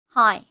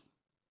Hi,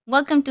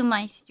 welcome to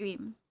my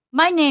stream.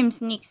 My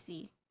name's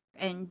Nixie,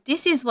 and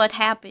this is what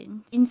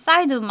happens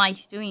inside of my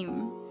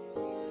stream.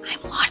 I'm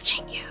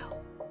watching you.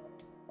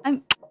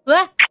 Thank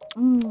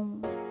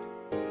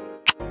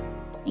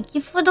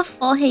you for the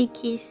forehead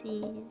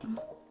kisses.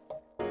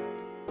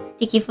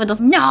 Thank you for the...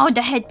 No, the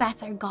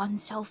headpats are gone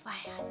so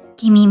fast.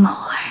 Give me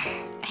more.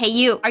 Hey,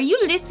 you. Are you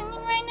listening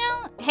right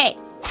now? Hey.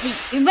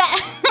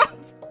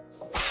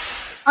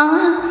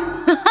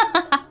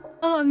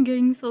 Oh, I'm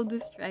getting so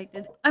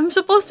distracted. I'm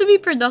supposed to be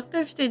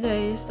productive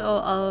today,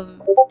 so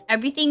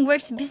everything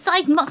works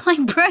beside my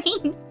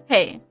brain.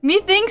 Hey, me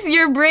thinks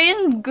your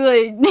brain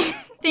good.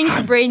 Thinks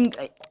brain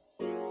good.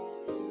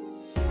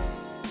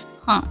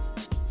 Huh.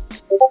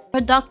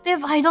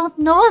 Productive? I don't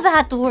know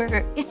that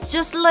word. It's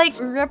just like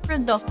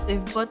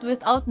reproductive, but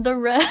without the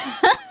re.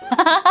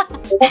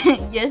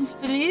 Yes,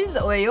 please.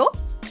 Oyo?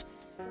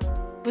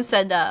 Who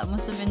said that?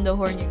 Must have been the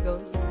horny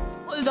ghost.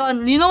 Hold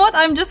on. You know what?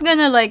 I'm just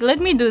gonna let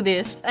me do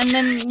this. And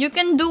then you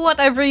can do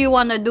whatever you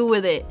wanna do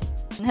with it.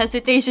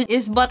 Hesitation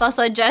is but a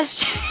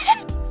suggestion.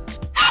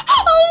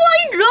 Oh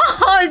my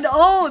god!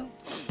 Oh!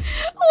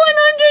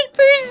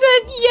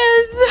 100%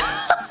 yes!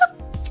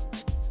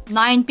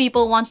 9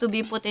 people want to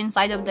be put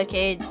inside of the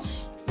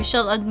cage. We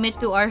shall admit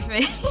to our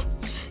fate.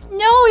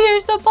 No, you're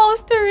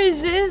supposed to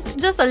resist.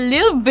 Just a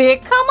little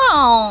bit. Come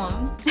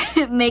on.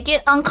 Make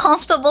it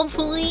uncomfortable,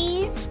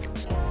 please.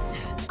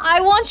 I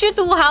want you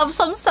to have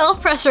some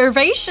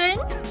self-preservation.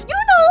 You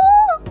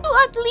know, to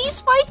at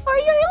least fight for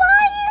your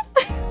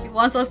life. She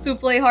wants us to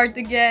play hard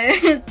to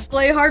get.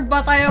 Play hard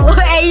ba tayo?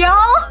 Hey, yo!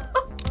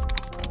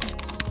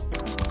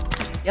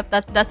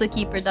 Yep, that's a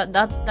keeper.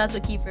 That's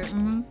a keeper.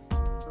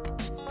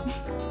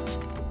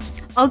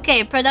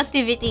 Okay,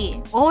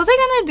 productivity. What was I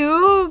gonna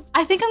do?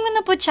 I think I'm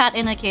gonna put chat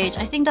in a cage.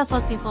 I think that's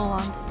what people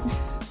wanted.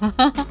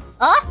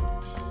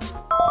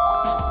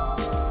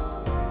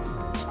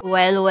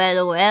 Well,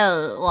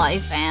 why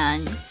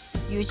fans?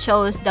 You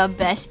chose the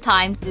best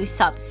time to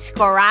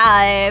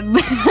subscribe.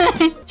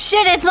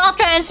 Shit, it's not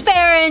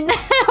transparent.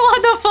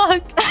 What the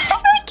fuck?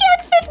 I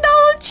can't fit the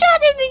whole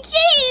chat in the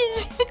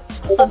cage.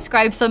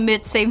 Subscribe,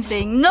 submit, same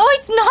thing. No,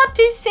 it's not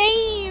the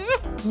same.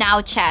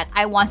 Now chat,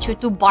 I want you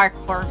to bark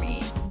for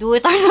me. Do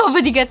it or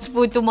nobody gets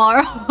food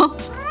tomorrow.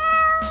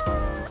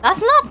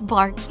 That's not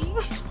barking.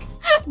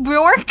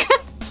 Bjork.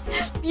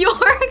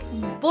 Bjork.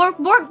 Bork,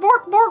 bork,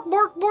 bork, bork,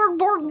 bork, bork,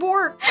 bork,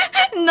 bork.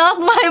 Not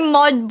my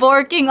mod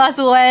borking as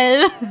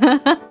well.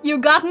 You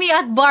got me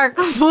at bark.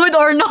 Food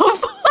or no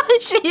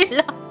food,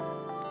 Sheila.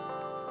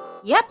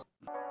 Yep.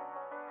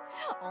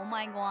 Oh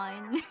my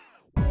god.